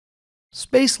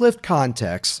Spacelift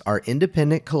contexts are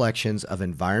independent collections of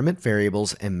environment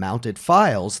variables and mounted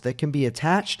files that can be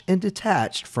attached and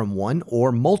detached from one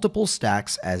or multiple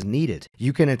stacks as needed.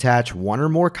 You can attach one or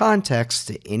more contexts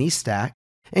to any stack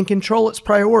and control its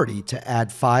priority to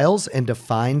add files and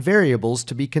define variables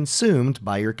to be consumed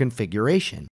by your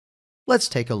configuration. Let's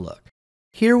take a look.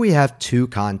 Here we have two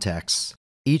contexts.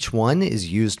 Each one is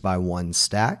used by one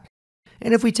stack.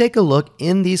 And if we take a look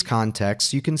in these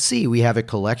contexts, you can see we have a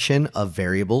collection of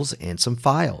variables and some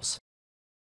files.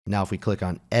 Now, if we click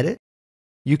on Edit,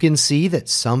 you can see that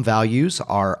some values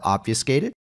are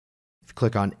obfuscated. If you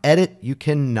click on Edit, you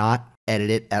cannot edit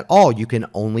it at all. You can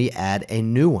only add a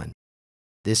new one.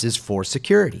 This is for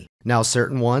security. Now,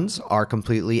 certain ones are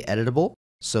completely editable,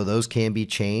 so those can be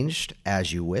changed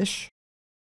as you wish.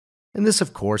 And this,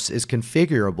 of course, is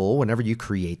configurable whenever you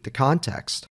create the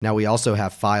context. Now, we also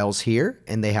have files here,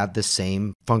 and they have the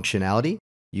same functionality.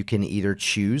 You can either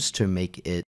choose to make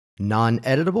it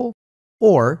non-editable,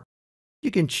 or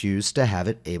you can choose to have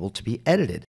it able to be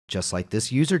edited, just like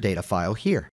this user data file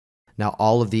here. Now,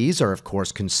 all of these are, of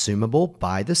course, consumable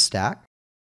by the stack,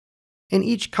 and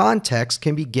each context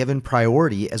can be given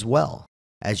priority as well.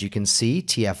 As you can see,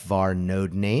 tfvar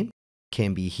node name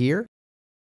can be here.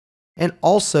 And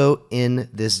also in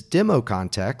this demo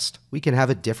context, we can have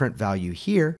a different value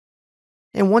here.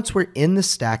 And once we're in the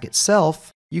stack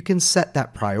itself, you can set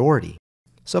that priority.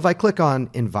 So if I click on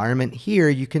environment here,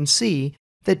 you can see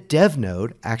that dev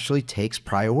node actually takes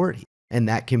priority. And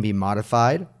that can be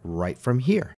modified right from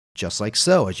here. Just like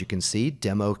so, as you can see,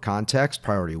 demo context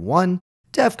priority 1,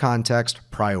 dev context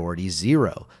priority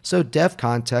 0. So dev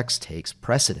context takes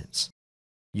precedence.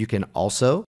 You can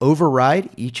also override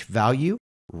each value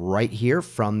right here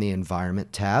from the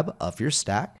environment tab of your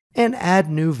stack and add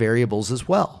new variables as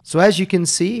well. So as you can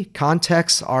see,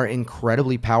 contexts are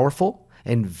incredibly powerful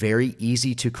and very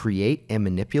easy to create and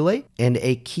manipulate, and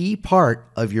a key part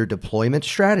of your deployment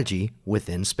strategy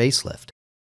within Spacelift.